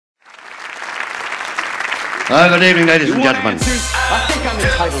Good evening, ladies and gentlemen. I think I'm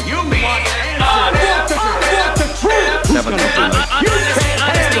entitled. You want answers? Want the truth? Never know too late. You can't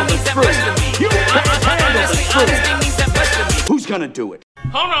handle the truth. You can't handle the truth. Who's gonna do it?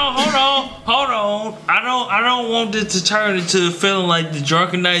 Hold on. I don't want this to turn into a feeling like the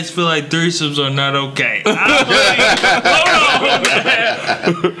drunken nights feel like threesomes are not okay. Hold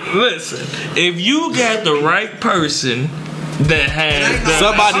on. Listen, if you got the right person that has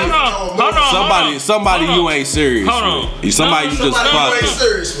somebody you ain't serious with. Somebody you just fucked.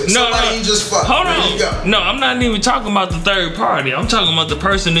 Somebody you just fucked. Hold on. No, I'm not even talking about the third party. I'm talking about the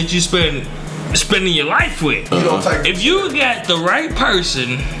person that you spending your life with. If you got the right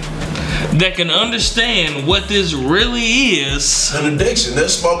person that can understand what this really is, an addiction.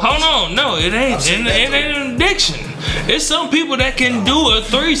 That's smoking. Hold on, no, it ain't. It ain't an addiction. It's some people that can do a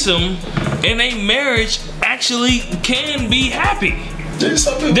threesome and a marriage actually can be happy. Hold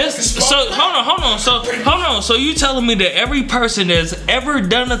on. So you telling me that every person that's ever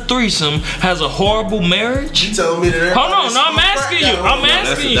done a threesome has a horrible marriage? You telling me that? Hold on, no, I'm asking you.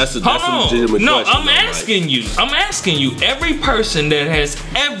 That's a legitimate question. I'm asking you. Every person that has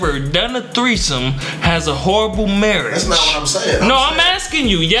ever done a threesome has a horrible marriage. That's not what I'm saying. I'm asking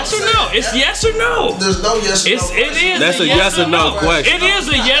you. Yes or no? It's yes or no. There's no yes or no. It is. That's a yes or no question. It is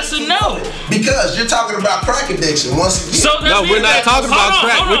a yes or no. Because you're talking about crack addiction once again. No, we're not talking about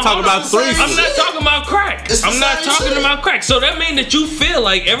crack. We're talking about threesomes. I'm not talking about crack. I'm not talking about crack. So that means that you feel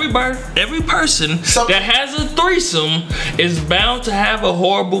like every person that has a threesome is bound to have a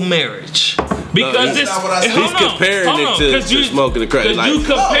horrible marriage. Because he's comparing it to smoking the crack. Because you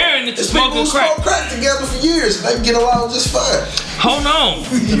comparing it to smoking crack. People smoke crack together for years and they get along just fine. Hold on.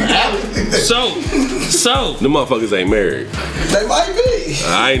 So the motherfuckers ain't married. They might be.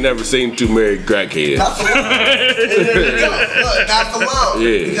 I ain't never seen two married crackheads. Not for long. Not for long.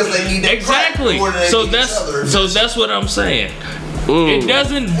 Yeah. Because they need that exactly. Crack more than So that's what I'm saying. It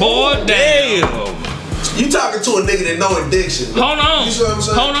doesn't boil down. Damn. You talking to a nigga that know addiction. Hold on. You see what I'm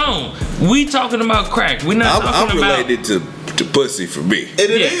saying? Hold on. We talking about crack. We not talking about. I'm related to pussy for me. And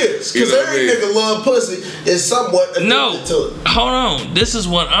it is. Because every nigga love pussy is somewhat addicted to it. Hold on. This is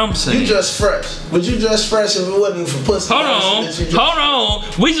what I'm saying. You just fresh. But you just fresh if it wasn't for pussy. Hold on.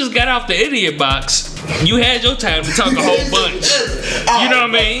 We just got off the idiot box. You had your time to talk a whole bunch. You know what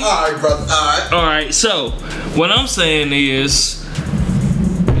I mean? Alright, brother. Alright, so what I'm saying is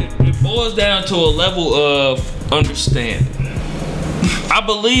it boils down to a level of understanding. I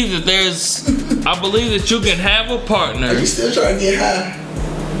believe that you can have a partner. Are you still trying to get high?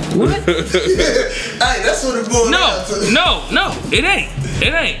 What? Hey, that's what it boils down to. No, it ain't.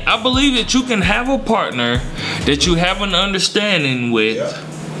 I believe that you can have a partner that you have an understanding with,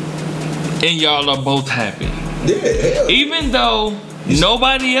 and y'all are both happy. Yeah. Even though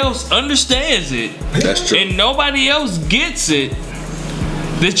nobody else understands it, that's true, and nobody else gets it,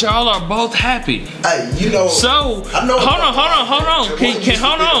 that y'all are both happy. Hey, you know. So hold on.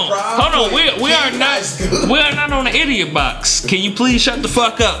 We are not on the idiot box. Can you please shut the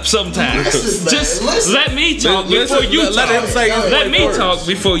fuck up sometime? Just let me talk before you talk. Let me talk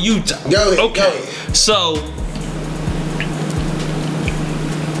before you talk. Go ahead. Okay. So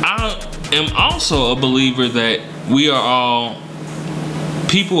I am also a believer that we are all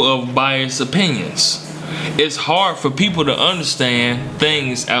people of biased opinions. It's hard for people to understand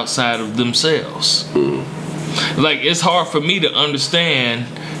things outside of themselves. Like, it's hard for me to understand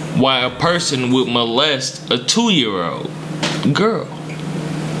why a person would molest a 2-year-old girl.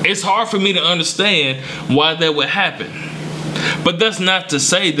 It's hard for me to understand why that would happen. But that's not to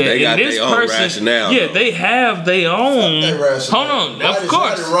say that they got this their own person, rationale, yeah, they have their own. Hold on, of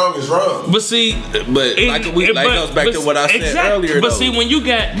course. Right, wrong is wrong. But see, it goes back to what I said earlier. But see, when you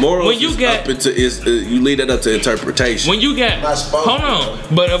got morals, you lead it up to interpretation. When you got, hold on,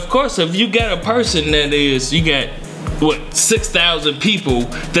 but of course, if you got a person that is, you got 6,000 people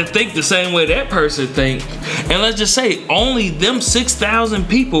that think the same way that person think, and let's just say only them 6,000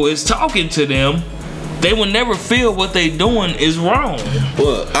 people is talking to them. They will never feel what they doing is wrong.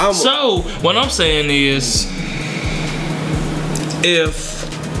 So what I'm saying is, if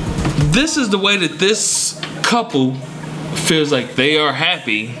this is the way that this couple feels like they are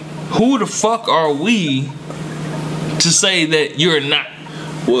happy, who the fuck are we to say that you're not?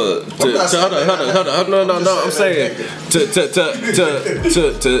 Well, hold on. No. I'm saying to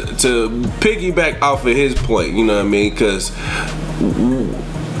piggyback off of his point. You know what I mean? Because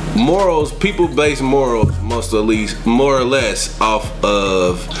morals, people base morals more or less off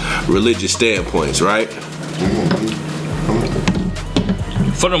of religious standpoints, right?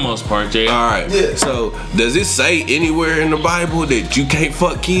 For the most part, Jay. All right. Yeah. So, does it say anywhere in the Bible that you can't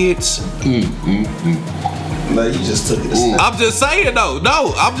fuck kids? No, you just took it a step. I'm just saying though.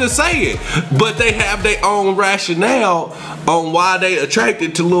 No, I'm just saying. But they have their own rationale on why they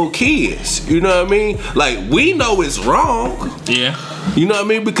attracted to little kids. You know what I mean? Like, we know it's wrong. Yeah. You know what I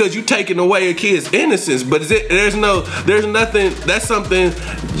mean? Because you taking away a kid's innocence. But there's nothing. That's something.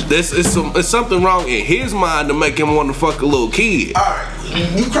 It's something wrong in his mind to make him want to fuck a little kid. All right,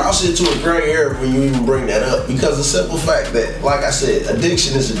 you cross into a gray area when you even bring that up, because the simple fact that, like I said,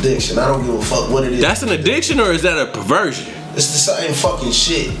 addiction is addiction. I don't give a fuck what it is. That's an addiction, or is that a perversion? It's the same fucking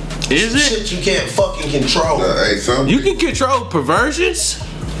shit. Is it? Shit you can't fucking control. You can control perversions.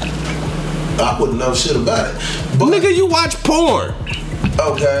 I wouldn't know shit about it. But, nigga, you watch porn.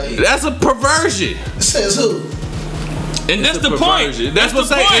 Okay. That's a perversion. Says who? And that's the point. That's what I'm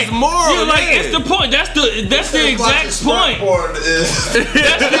saying. It's moral. Yeah, like, it's the point. That's the exact point.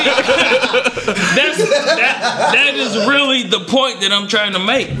 That is really the point that I'm trying to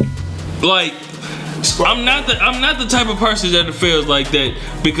make. Like, I'm not the type of person that feels like that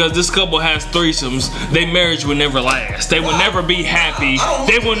because this couple has threesomes, their marriage will never last. They will never be happy.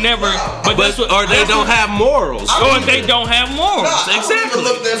 They will never. But that's what. Or they don't have morals. Or they don't have morals. Exactly. I don't even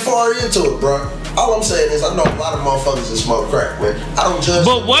look that far into it, bro. All I'm saying is I know a lot of motherfuckers that smoke crack, man. I don't judge.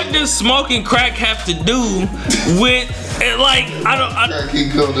 But what does smoking crack have to do with, like,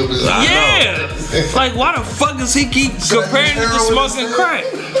 like, why the fuck does he keep comparing it to smoking crack?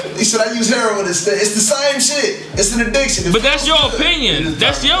 He said I use heroin instead. It's the same shit. It's an addiction. But that's your opinion.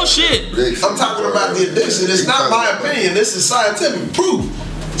 That's your shit. I'm talking about the addiction. It's not my opinion. This is scientific proof.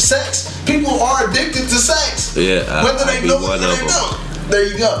 Sex. People are addicted to sex. Yeah. Whether they know it or they don't. There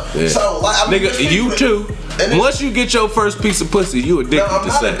you go. Yeah. So, like, nigga, you too. Once you get your first piece of pussy, you addicted to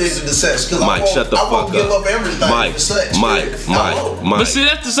sex. I'm not addicted to sex. Mike, shut the fuck up. I won't give up everything for sex. Mike. But see,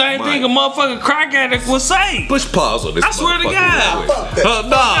 that's the same thing a motherfucking crack addict would say. Push pause on this. I swear to God. Push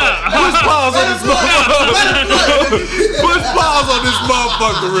pause on this motherfucker. Push pause on this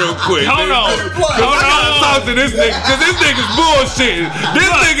motherfucker real quick. Hold on. I gotta talk to this nigga, because this nigga's bullshitting. This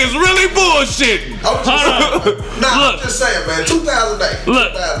nigga's really bullshitting. Hold on. Nah, I'm just saying, man. 2008.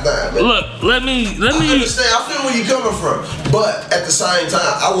 Look, let me. I understand. I feel where you're coming from, but at the same time,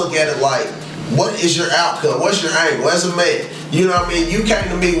 I look at it like, what is your outcome? What's your angle as a man? You know what I mean? You came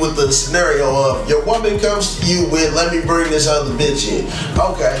to me with the scenario of your woman comes to you with, let me bring this other bitch in.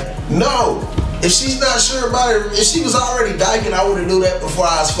 Okay, no. If she's not sure about it, if she was already dyking, I would have knew that before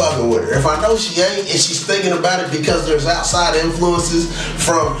I was fucking with her. If I know she ain't and she's thinking about it because there's outside influences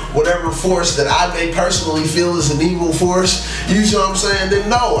from whatever force that I may personally feel is an evil force, you know what I'm saying? Then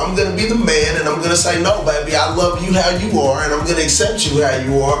no, I'm gonna be the man and I'm gonna say, no, baby, I love you how you are and I'm gonna accept you how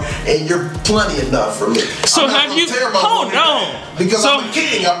you are and you're plenty enough for me. So have you? Hold on. Because I'm a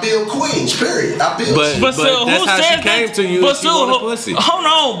king, I build queens. Period. I build. But so that's how she came to you. But so pussy. Hold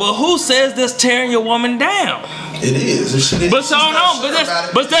on. But who says that's tearing your woman down? It is. But so no.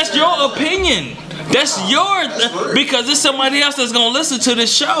 But that's your opinion. That's because it's somebody else that's gonna listen to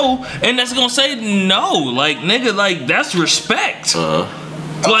this show and that's gonna say no. Like, nigga, like, that's respect.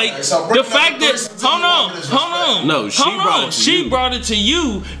 Like, okay, so the fact that hold on. No, she brought it to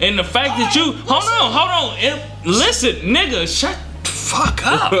you, and the fact that you hold on. Listen, nigga, shut the fuck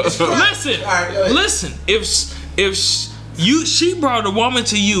up. Listen. If she brought a woman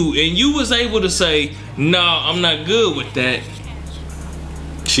to you, and you was able to say, no, I'm not good with that.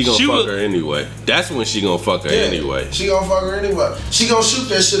 She gonna fuck her anyway. That's when she gonna fuck her anyway. She gonna fuck her anyway. She gonna shoot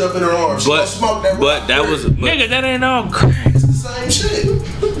that shit up in her arm. She gonna smoke that. But that was nigga. That ain't all crack. It's the same shit.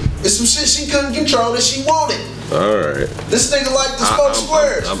 It's some shit she couldn't control that she wanted. All right. This nigga like to smoke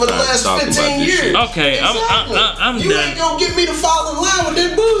squares for the last 15 years. Okay, exactly. I'm you done. ain't gonna get me to fall in line with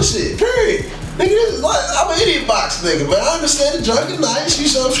that bullshit. Period. Nigga, this is like, I'm an idiot box nigga, man. I understand the drunk and nice,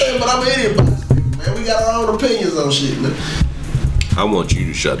 you know what I'm saying, but I'm an idiot box nigga, man. We got our own opinions on shit, man. I want you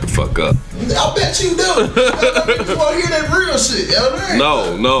to shut the fuck up. I bet you do. You want to hear that real shit, right?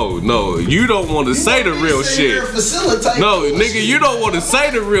 No. You don't want to say the real shit. No, nigga, you don't want to say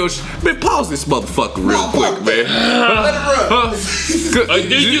the real shit. Man, pause this motherfucker real quick, man. Let it run.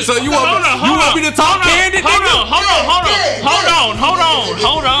 So you want me to talk candid? Hold on.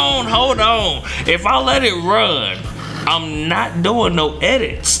 If I let it run, I'm not doing no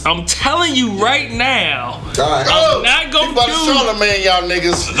edits. I'm telling you right now. Right. I'm not gonna do. Charlamagne, y'all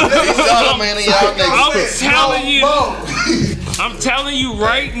niggas. I'm telling you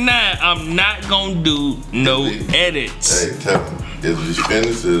right now. I'm not gonna do no edits. Hey, tell him. Is we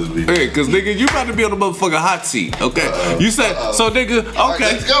finished? Hey, cause nigga, you about to be on the motherfucking hot seat, okay? You said so, nigga. Okay, right,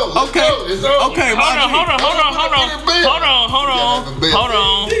 let's go. Okay.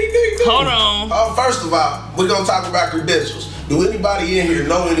 Hold on. First of all, we're gonna talk about credentials. Do anybody in here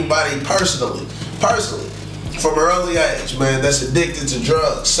know anybody personally from an early age, man, that's addicted to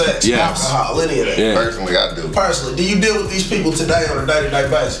drugs, sex, alcohol, any of that? Yeah. Personally, I do. Personally, do you deal with these people today on a day-to-day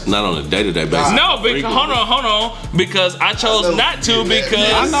basis? Not on a day-to-day basis. No, because hold on, because I chose not to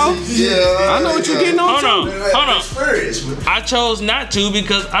because I know. Yeah. I know what you're getting on. hold on. Experience, man. I chose not to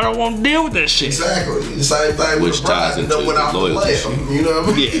because I don't want to deal with that shit. Exactly. The same thing Which with ties Brian, into went out the the loyalty lamb, you know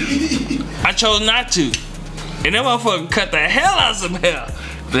what I mean? I chose not to. And that motherfucker cut the hell out of some hair.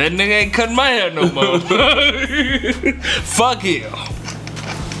 That nigga ain't cutting my hair no more. Fuck him.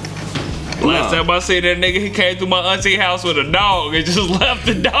 Last time I seen that nigga, he came through my auntie house with a dog and just left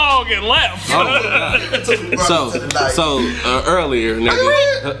the dog and left. So earlier, nigga.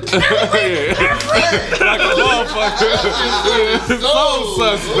 Like a motherfucker. So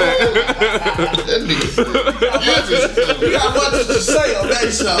suspect. That nigga. You got much to say on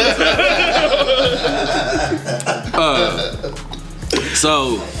that show.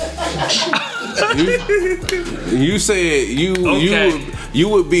 So you said you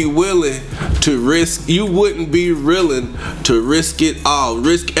would be willing to risk. You wouldn't be willing to risk it all,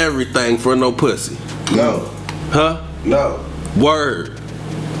 risk everything for no pussy. No. Huh? No. Word.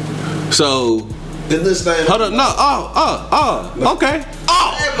 So Did this thing? hold up. No. Okay.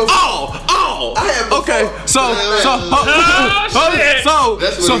 I had before. Okay. So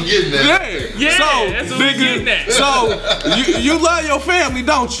That's what I'm getting at. Yeah, So that's what we getting at. So you love your family,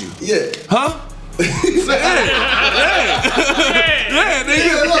 don't you? Yeah. Huh? Yeah,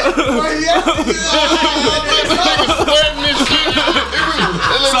 nigga. Like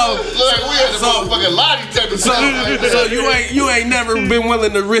we had a motherfucking lottie type of stuff. So you ain't never been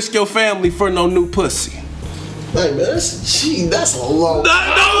willing to risk your family for no new pussy. Hey man, that's a long. No,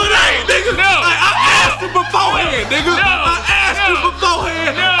 it ain't, nigga. No. I asked you beforehand, nigga. I asked you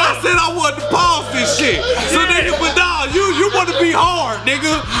beforehand. I said I wanted to pause this shit. So nigga, but dog, you want to be hard,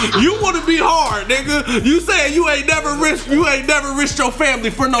 nigga. You want to be hard, nigga. You said you ain't never risked your family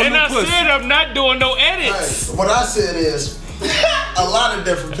for no And new I pussy. said I'm not doing no edits. Hey, what I said is, a lot of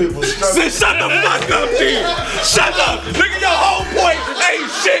different people struggle. Shut the fuck up, dude. Shut up, nigga. Your whole point ain't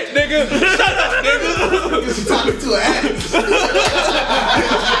shit, nigga. Shut up, nigga. You talking to an addict.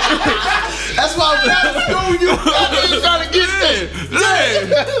 That's why I'm trying to school you. I'm trying to get there.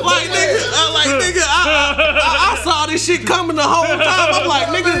 Like nigga, I saw this shit coming the whole time. I'm like,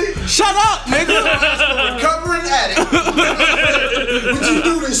 nigga, shut up, nigga. Recovering addict. Would you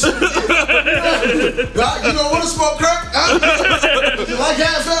do this shit? You don't want to smoke crack? Huh? You like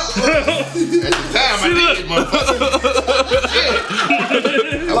half out? At the time, I did, motherfucker.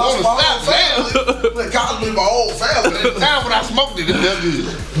 Shit. I Lost want my to whole stop family. It cost me my whole family. At the time when I smoked it felt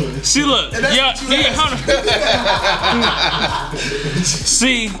good. See, look,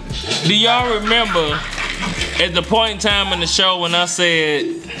 see, do y'all remember at the point in time in the show when I said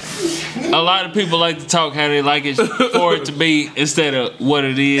a lot of people like to talk how they like it for it to be instead of what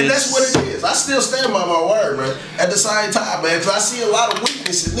it is? And that's what it is. I still stand by my word, man. At the same time, man, because I see a lot of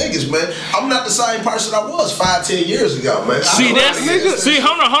weakness in niggas, man. I'm not the same person I was 5-10 years ago, man. See, that's nigga. See,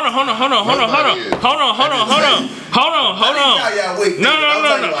 hold on. No.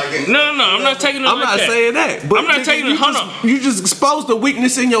 I'm not taking it I'm like not that. saying that. But I'm not nigga, taking it. Hold on. You just exposed the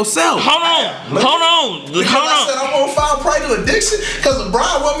weakness in yourself. Hold on. Because I said I won't fall prey to addiction. Because if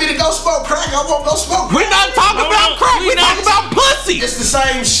Brian want me to go smoke crack, I won't go smoke crack. We're not talking about crack. We're talking about pussy. It's the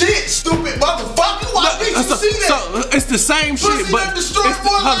same shit, stupid motherfucker. Why didn't you see that? So it's the same shit, Pussy but done destroyed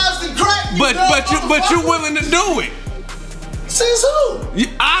more lives than crack. but you're willing to do it. Says who?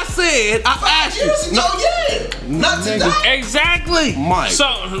 I said, I asked Years you. ago, yeah. Not today. Exactly. Mike. So,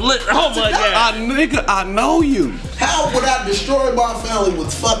 oh my God. I know you. How would I destroy my family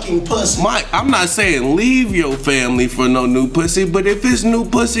with fucking pussy? Mike, I'm not saying leave your family for no new pussy, but if it's new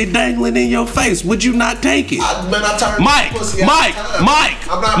pussy dangling in your face, would you not take it? I turn Mike, pussy all the time.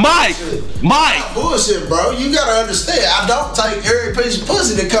 I'm not bullshit. Mike. Bullshit, bro. You gotta understand. I don't take every piece of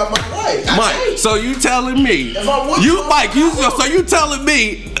pussy that come my way. Mike, so you telling me, so you telling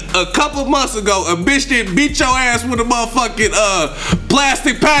me a couple months ago a bitch didn't beat your ass with a motherfucking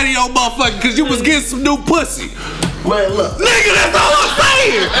plastic patio motherfucker because you was getting some new pussy. Man, look. Nigga, that's all I'm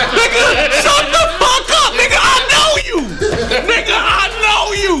saying. Nigga, shut the fuck up. Nigga, I know you. Nigga, I know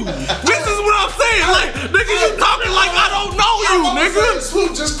you. This is what I'm saying. Like, nigga, you talking like I don't know you, nigga.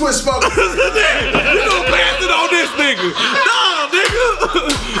 Swoop, just quit smoking. You gonna pass it on this nigga. No, nigga.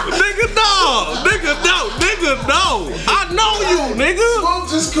 Nigga, no. Nigga, no. Nigga, no. I know you, nigga.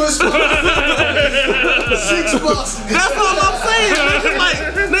 Swoop, just quit smoking. 6 months. That's all I'm saying, nigga.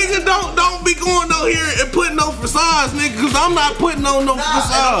 Like, nigga, don't be going out here and putting no facades, nigga, because I'm not putting on no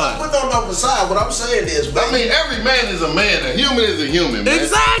facade. I'm not putting on no facade. What I'm saying is, I mean, every man is a man. A human is a human, man.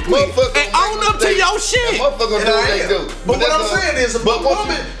 Exactly. And on the up to your shit. Motherfuckers do what they do. But what I'm saying is, if a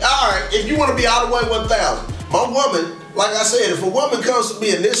woman, alright, if you want to be all the way 1,000, my woman, like I said, if a woman comes to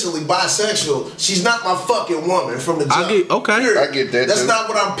me initially bisexual, she's not my fucking woman from the jump. I get that. That's not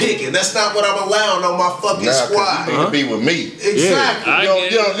what I'm picking. That's not what I'm allowing on my fucking squad. You need to be with me. Exactly.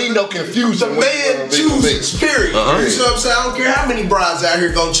 You don't need no confusion. The man chooses, period. You see what I'm saying? I don't care how many brides out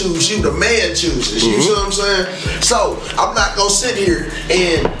here gonna choose you. The man chooses. You see what I'm saying? So I'm not gonna sit here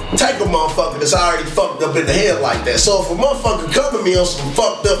and take a motherfucker that's already fucked up in the head like that. So if a motherfucker come to me on some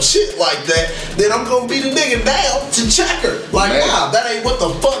fucked up shit like that, then I'm gonna be the nigga down to check her. Like, wow, that ain't what the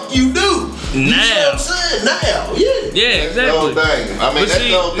fuck you do. You know what I'm saying? Now, yeah, exactly. That's the whole thing. I mean, that's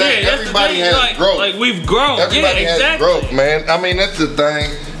the whole thing. Everybody has growth. Like, we've grown. Everybody has growth, man. I mean, that's the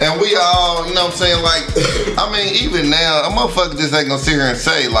thing. And we all, you know what I'm saying? Like, I mean, even now, a motherfucker just ain't gonna sit here and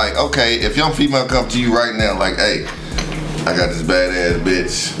say, like, okay, if young female come to you right now, like, hey, I got this badass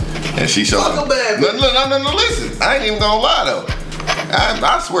bitch, and she shows Fuck a bad bitch. No, listen. I ain't even gonna lie, though.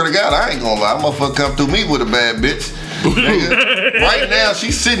 I swear to God, I ain't gonna lie. Motherfucker come through me with a bad bitch. Nigga, right now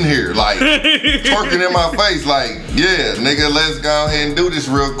she's sitting here like twerking in my face like, yeah, nigga, let's go ahead and do this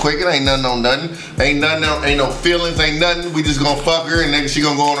real quick. It ain't nothing on nothing. Ain't no feelings, ain't nothing. We just gonna fuck her and nigga, she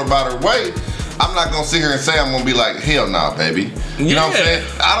gonna go on about her way. I'm not gonna sit here and say I'm gonna be like, hell nah, baby. You know what I'm saying?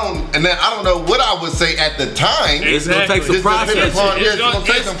 I don't know what I would say at the time. It's gonna take some process. It's gonna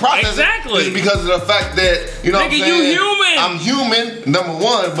take some process. Exactly. Just because of the fact that, you know what I'm saying? You human. I'm human, number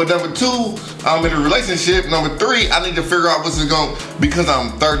one, but number two, I'm in a relationship. Number three, I need to figure out what's going, because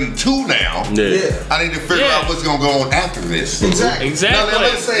I'm 32 now. Yeah. I need to figure out what's gonna go on after this. Exactly. Exactly. Now,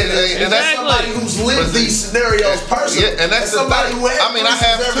 let's say and that's somebody who's lived these scenarios personally. Yeah, and that's somebody who has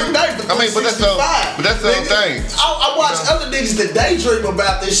every day for but that's the whole thing. I watch other niggas that daydream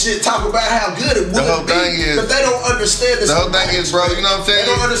about this shit, talk about how good it would be, but they don't understand this. The whole thing is, bro, you know what I'm saying?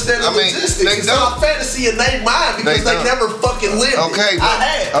 They don't understand the logistics. It's all fantasy in their mind because they never fucking lived it. I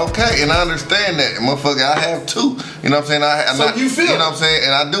have. Okay, and I understand that, motherfucker. I have too. You know what I'm saying? So you feel? You know what I'm saying?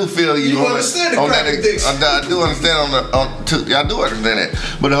 And I do feel you. You understand the crack addiction? I do understand I do understand that.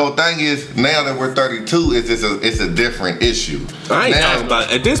 But the whole thing is, now that we're 32, it's a different issue. I ain't talking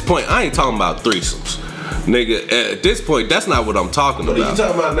about, at this point, I ain't talking about threesomes. Nigga, at this point, that's not what I'm talking about. What are you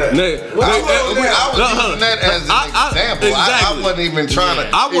talking about now? Nigga, I was using that as an example. Exactly. I wasn't even trying to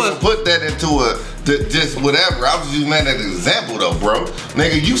put that into just whatever. I was using that as an example though, bro.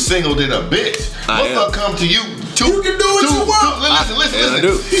 Nigga, you singled it a bitch. Motherfucker come to you. You can do what you want. Listen.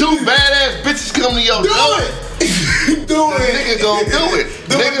 Two badass bitches come to your door. Do it. Nigga gon' do it.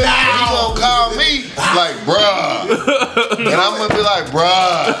 Nigga, he gon' call me like, bruh. And I'm gonna be like, bruh.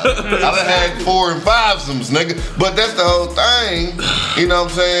 I done had 4 and 5-somes, nigga. But that's the whole thing. You know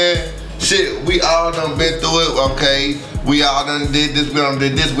what I'm saying? Shit, we all done been through it, okay? We all done did this, we done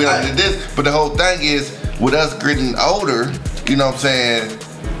did this, we done did this. But the whole thing is, with us getting older, you know what I'm saying?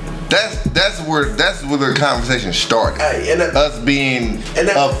 That's where the conversation started. Us being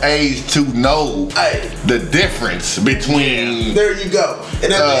of age to know the difference between. There you go.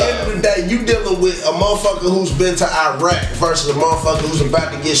 And at the end of the day, you dealing with a motherfucker who's been to Iraq versus a motherfucker who's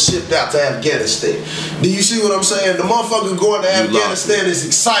about to get shipped out to Afghanistan. Do you see what I'm saying? The motherfucker going to Afghanistan is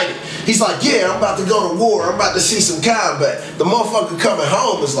excited. He's like, yeah, I'm about to go to war. I'm about to see some combat. The motherfucker coming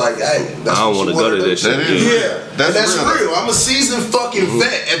home is like, hey, that's I don't want to go to this shit. Yeah, that's real. I'm a seasoned fucking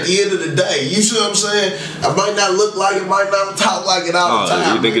vet at the end of the day. You see what I'm saying? I might not look like it, might not talk like it all the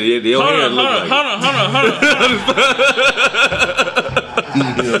time. You think your hair look like it? Hold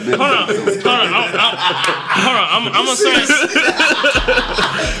on. I'm gonna say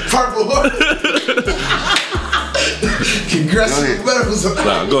purple. Congressional medals.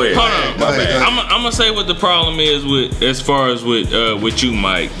 Go ahead. Hold on. I'm gonna say what the problem is with, as far as with you,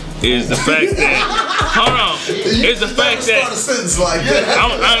 Mike, is the fact that is the fact that start a sentence like that.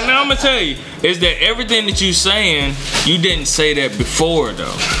 I'm gonna tell you is that everything that you saying, you didn't say that before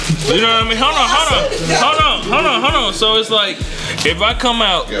though. You know what I mean? Hold on. So it's like if I come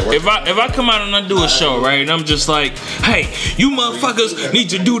out and I do a show, right, and I'm just like, hey, you motherfuckers need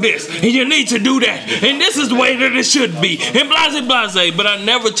to do this and you need to do that and this is the way that it should be and blase, but I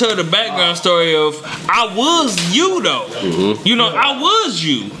never tell the background story of I was you though. Mm-hmm. You know, I was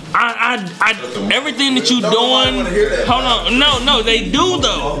you. I everything that you doing. Hold on, no, they do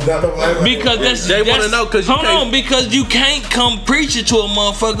though, because they want to know because you can't come preaching to a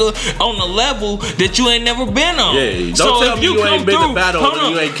motherfucker on a level that you ain't never been on. Yeah, don't tell me you ain't been to battle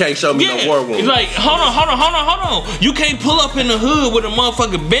and you can't show me no war wound. Like, hold on. You can't pull up in the hood with a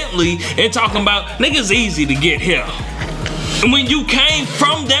motherfucking Bentley and talking about niggas easy to get here. When you came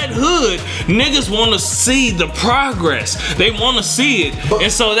from that hood, niggas want to see the progress. They want to see it.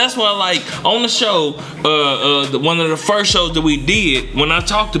 And so that's why, like, on the show, one of the first shows that we did, when I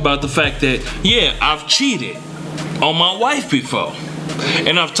talked about the fact that, yeah, I've cheated on my wife before.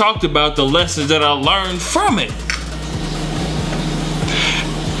 And I've talked about the lessons that I learned from it.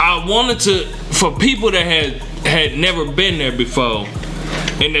 I wanted to, for people that had never been there before,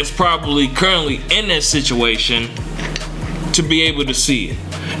 and that's probably currently in that situation, to be able to see it.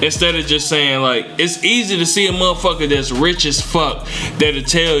 Instead of just saying, like, it's easy to see a motherfucker that's rich as fuck that'll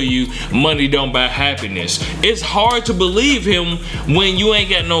tell you money don't buy happiness. It's hard to believe him when you ain't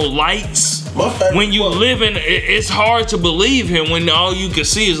got no lights. When you live in, it's hard to believe him when all you can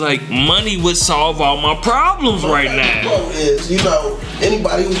see is like, money would solve all my problems right now. Quote is, you know,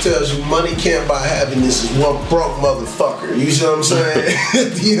 anybody who tells you money can't buy happiness is one broke motherfucker. You see what I'm saying?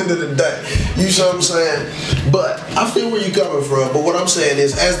 At the end of the day, you see what I'm saying? But I feel where you're coming from. But what I'm saying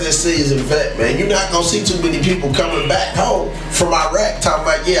is, as that seasoned vet, man, you're not gonna see too many people coming back home from Iraq talking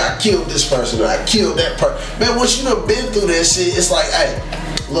about, yeah, I killed this person, or I killed that person. Man, once you done been through that shit, it's like, hey,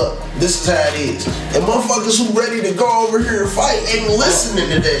 look, this is how it is. And motherfuckers who ready to go over here and fight ain't listening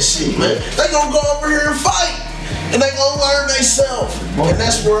to that shit, man. They gonna go over here and fight. And they gonna learn themselves. And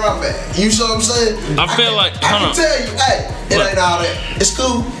that's where I'm at. You see what I'm saying? I feel like, I can tell you, hey, it ain't all that. It's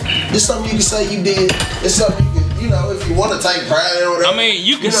cool. It's something you can say you did. It's something you can, you know, if you want to take pride in or whatever. I mean,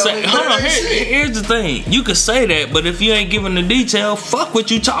 you can say, hold on, here's the thing. You can say that, but if you ain't giving the detail, fuck what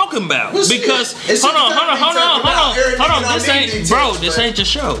you talking about. Because, hold on. This ain't, bro, this ain't your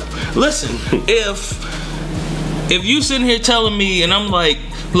show. Listen, if you sitting here telling me, and I'm like,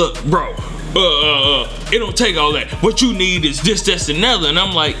 look, bro, it don't take all that. What you need is this, and another. And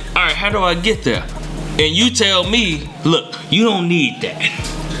I'm like, all right, how do I get there? And you tell me, look, you don't need that.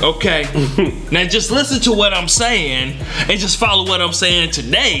 Okay? Now just listen to what I'm saying and just follow what I'm saying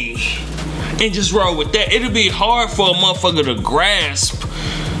today and just roll with that. It'll be hard for a motherfucker to grasp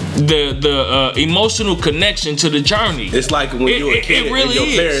the emotional connection to the journey. It's like when you're a kid really and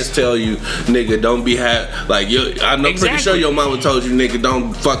your parents tell you, nigga, don't be I know pretty sure your mama told you, nigga,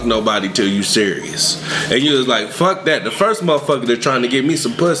 don't fuck nobody till you serious. And you was like, fuck that. The first motherfucker that's trying to give me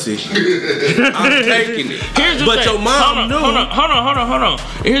some pussy, I'm taking it. But your mom knew. Hold on.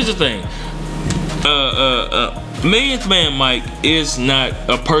 Here's the thing. Millionth Man Mike is not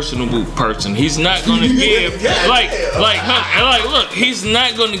a personable person. He's not gonna give look, he's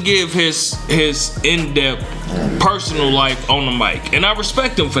not gonna give his in-depth personal life on the mic. And I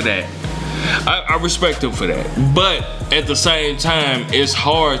respect him for that. I respect him for that. But at the same time, it's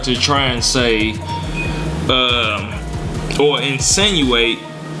hard to try and say or insinuate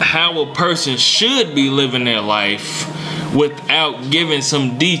how a person should be living their life without giving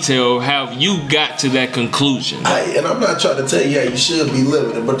some detail of how you got to that conclusion. And I'm not trying to tell you how you should be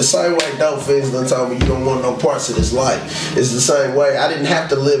living it, but the same way dope fiends done told me you don't want no parts of this life. It's the same way. I didn't have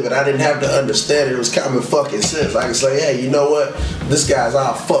to live it. I didn't have to understand it. It was common fucking sense. I can say, hey, you know what? This guy's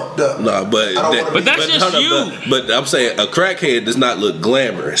all fucked up. No, but that's just you. But I'm saying a crackhead does not look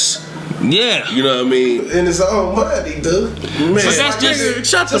glamorous. Yeah. You know what I mean? In his own mind, he do. Man, but that's just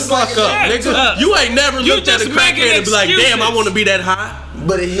shut the fuck up, nigga. You ain't never looked at a crackhead and be like, damn, I want to be that high.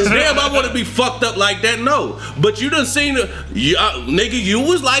 But damn, I want to be fucked up like that. No, but you done seen nigga. You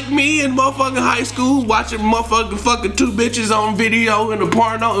was like me in motherfucking high school watching motherfucking fucking two bitches on video in a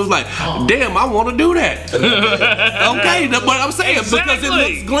porno. It was like, damn, I want to do that. Okay, but I'm saying because it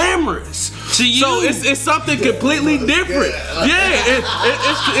looks glamorous. To you. So it's something completely different. Yeah,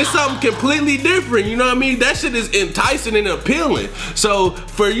 it's something completely different. You know what I mean? That shit is enticing and appealing. So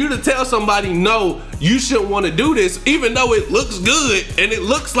for you to tell somebody, no, you shouldn't want to do this, even though it looks good and it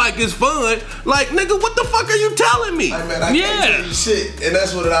looks like it's fun, like, nigga, what the fuck are you telling me? Hey, man, I can't tell you shit, and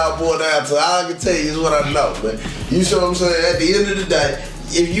that's what it all boiled down to. All I can tell you is what I know, man. You see what I'm saying? At the end of the day,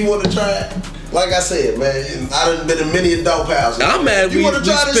 if you want to try it, like I said, man, I done been in many dope houses. I'm mad we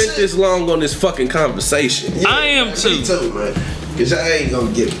spent this long on this fucking conversation. Yeah, I am too. Me too, man. Cause I ain't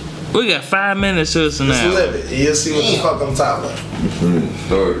gonna get it. We got 5 minutes to this now. Just live it. You'll see what the fuck I'm talking about.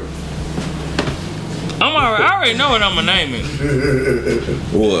 I'm already. I already know what I'm gonna name it.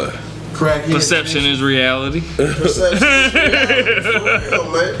 What? Crackhead. Perception is reality. Perception is reality. For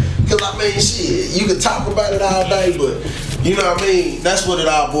real, man. Cause I mean, shit, you can talk about it all day, but you know what I mean? That's what it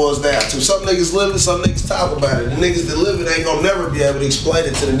all boils down to. Some niggas live it, some niggas talk about it. The niggas that live it ain't gonna never be able to explain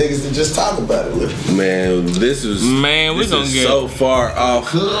it to the niggas that just talk about it. Man, this is so far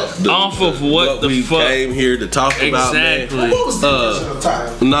off of what we came here to talk about, man. What was the original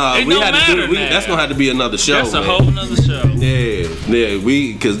title? Nah, we had to do. That's gonna have to be another show. That's a whole nother show.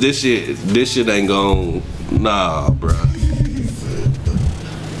 Yeah, cause this shit ain't gonna. Nah, bro.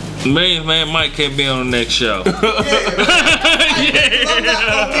 Millionth Man Mike can't be on the next show. Yeah. I'm not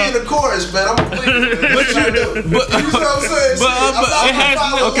gonna be in the chorus, man. I'm gonna leave it. But you know what I'm saying?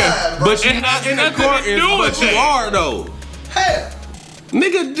 But you're not in the chorus, but you are though. Hell.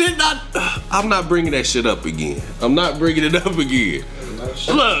 Nigga did not. I'm not bringing that shit up again. I'm not bringing it up again.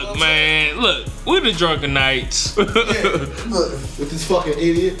 Look, man. Look, we're the Drunken Knights. Look, with this fucking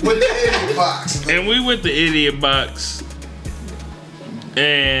idiot. with the idiot box. And we went the idiot box.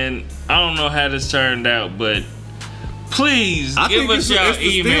 And I don't know how this turned out, but please give us y'all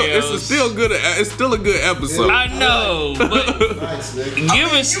emails. It's still a good episode. I know, but Nice, nigga.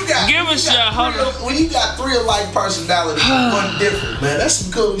 give us y'all. Hold on. When you got 3 alike personalities, one different, man. That's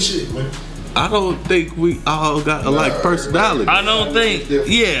some cool shit, man. I don't think we all got alike personality. I don't think.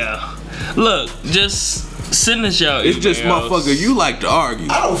 Yeah. Look, just send us y'all emails. It's just motherfucker. You like to argue.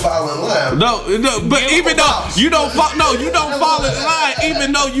 I don't fall in line. No, but even though you don't fall, you don't fall in line.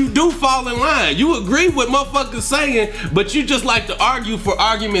 Even though you do fall in line, you agree with motherfuckers saying, but you just like to argue for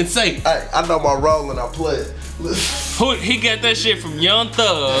argument's sake. Hey, I know my role and I play it. Who he got that shit from Young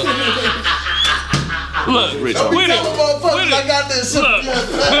Thug? Look, Rich. Don't be telling motherfuckers I got this.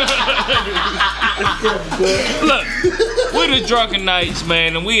 Look, we're the Drunken Knights,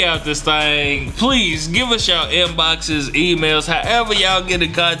 man, and we out this thing. Please give us y'all inboxes, emails, however y'all get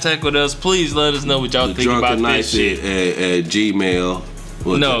in contact with us. Please let us know what y'all think about this shit. At Gmail.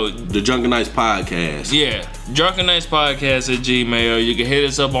 The Drunken Knights Podcast. Yeah, Drunken Knights Podcast at Gmail. You can hit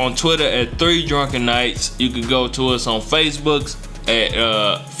us up on Twitter at 3 Drunken Knights. You can go to us on Facebook at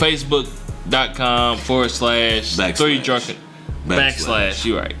facebook.com/3 Drunken /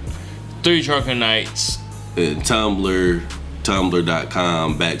 you right. 3 Drunken Knights. And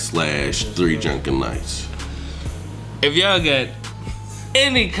tumblr.com/3 Drunken Knights. If y'all got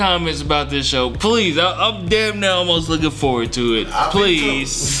any comments about this show, please, I'm damn near almost looking forward to it.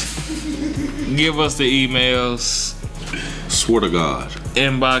 Please give us the emails, Swear to God.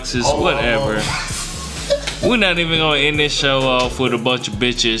 inboxes, whatever. We're not even gonna end this show off with a bunch of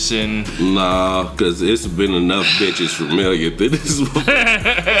bitches and Nah, cause it's been enough bitches familiar to this one.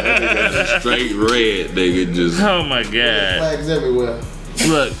 Straight red, nigga. Just oh my god. Flags everywhere.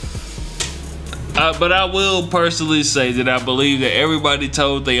 Look, but I will personally say that I believe that everybody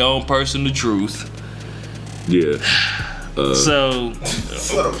told their own person the truth. yeah. So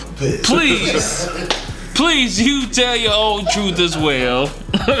Son of a bitch. please, you tell your own truth as well.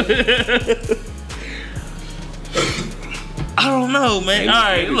 I don't know, man. Ain't All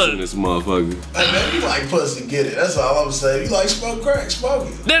right, no look. this motherfucker. Hey, man, you like pussy, get it. That's all I'm saying. You like smoke crack, smoke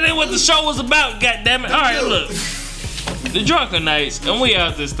it. That ain't what the show was about, goddammit. All right, look. The Drunken Knights, and we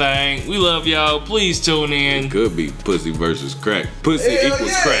out this thing. We love y'all. Please tune in. Could be pussy versus crack. Pussy Hell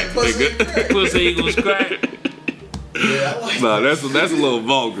equals yeah, crack, pussy nigga. crack. Pussy equals crack. Yeah, I like Nah, that's a little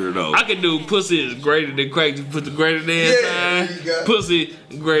vulgar though. I can do pussy is greater than crack. You put the greater than Yeah, sign. there you go. Pussy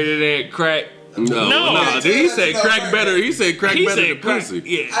greater than crack. No. He said crack better. He said crack He better said than crack. pussy.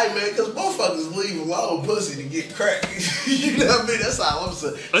 Yeah. Hey man, cause motherfuckers leave alone pussy to get crack. You know what I mean? That's all I'm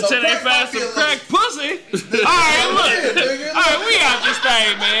saying. Until they find some crack pussy. Alright, look. Alright, we out this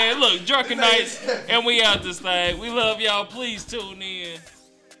thing, man. Look, Drunken Knights, and we out this thing. We love y'all. Please tune in.